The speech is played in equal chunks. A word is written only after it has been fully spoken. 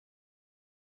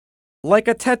Like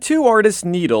a tattoo artist's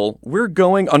needle, we're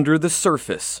going under the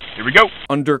surface. Here we go.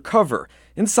 Undercover,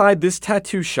 inside this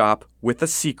tattoo shop with a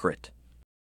secret.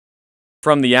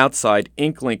 From the outside,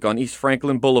 InkLink on East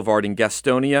Franklin Boulevard in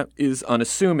Gastonia is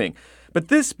unassuming. But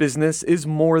this business is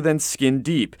more than skin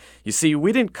deep. You see,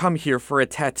 we didn't come here for a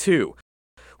tattoo.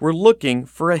 We're looking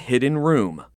for a hidden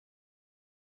room.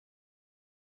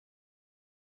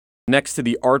 Next to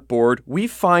the artboard, we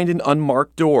find an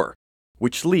unmarked door,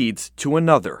 which leads to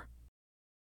another.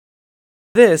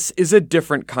 This is a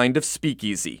different kind of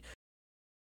speakeasy.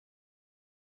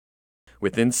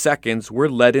 Within seconds, we're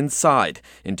led inside,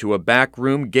 into a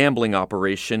backroom gambling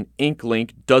operation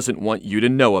InkLink doesn't want you to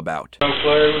know about.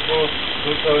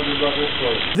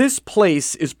 This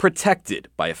place is protected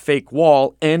by a fake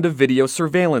wall and a video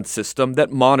surveillance system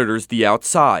that monitors the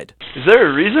outside. Is there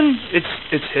a reason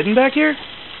it's hidden back here?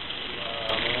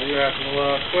 You're asking a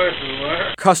lot of questions,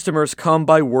 man. Customers come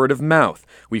by word of mouth.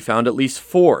 We found at least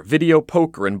 4 video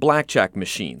poker and blackjack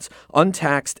machines,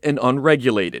 untaxed and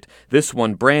unregulated, this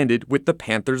one branded with the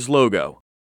Panthers logo.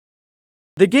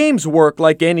 The games work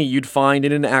like any you'd find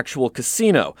in an actual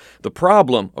casino. The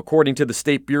problem, according to the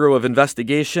State Bureau of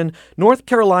Investigation, North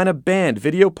Carolina banned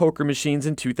video poker machines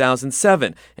in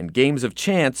 2007, and games of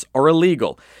chance are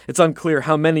illegal. It's unclear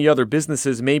how many other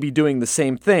businesses may be doing the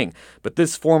same thing, but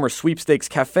this former sweepstakes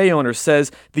cafe owner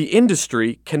says the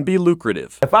industry can be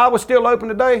lucrative. If I was still open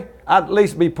today, I'd at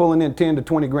least be pulling in 10 to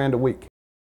 20 grand a week.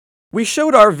 We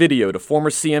showed our video to former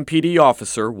CMPD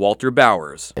officer Walter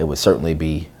Bowers. It would certainly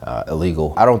be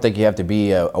illegal. I don't think you have to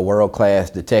be a world-class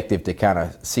detective to kind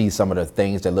of see some of the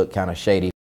things that look kind of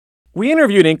shady. We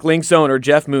interviewed InkLink's owner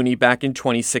Jeff Mooney back in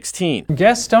 2016.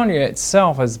 Gastonia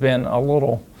itself has been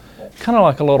kind of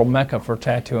like a little mecca for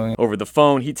tattooing. Over the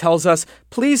phone, he tells us,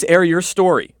 "Please air your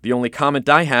story. The only comment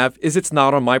I have is it's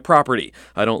not on my property.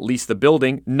 I don't lease the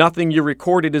building. Nothing you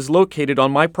recorded is located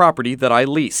on my property that I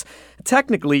lease."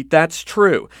 Technically, that's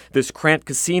true. This Krant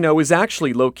casino is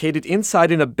actually located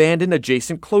inside an abandoned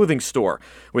adjacent clothing store.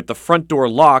 With the front door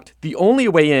locked, the only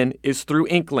way in is through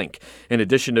InkLink. In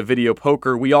addition to video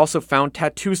poker, we also found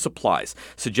tattoo supplies,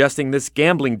 suggesting this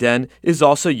gambling den is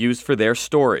also used for their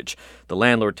storage. The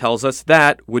landlord tells us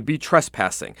that would be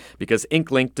trespassing because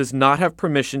InkLink does not have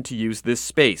permission to use this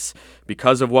space.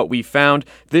 Because of what we found,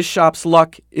 this shop's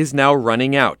luck is now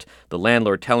running out. The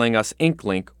landlord telling us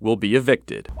InkLink will be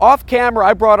evicted. Off camera,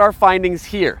 I brought our findings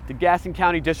here to Gaston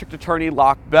County District Attorney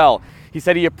Locke Bell. He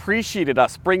said he appreciated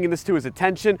us bringing this to his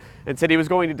attention and said he was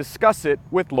going to discuss it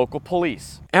with local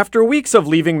police. After weeks of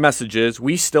leaving messages,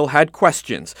 we still had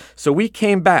questions, so we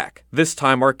came back, this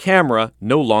time our camera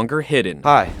no longer hidden.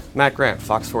 Hi, Matt Grant,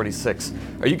 Fox 46.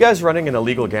 Are you guys running an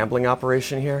illegal gambling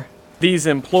operation here? These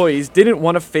employees didn't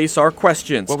want to face our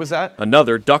questions. What was that?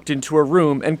 Another ducked into a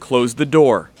room and closed the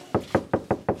door.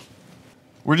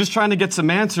 We're just trying to get some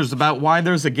answers about why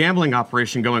there's a gambling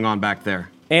operation going on back there.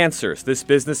 Answers this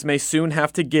business may soon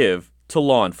have to give to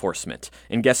law enforcement.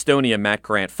 In Gastonia, Matt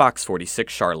Grant, Fox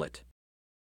 46, Charlotte.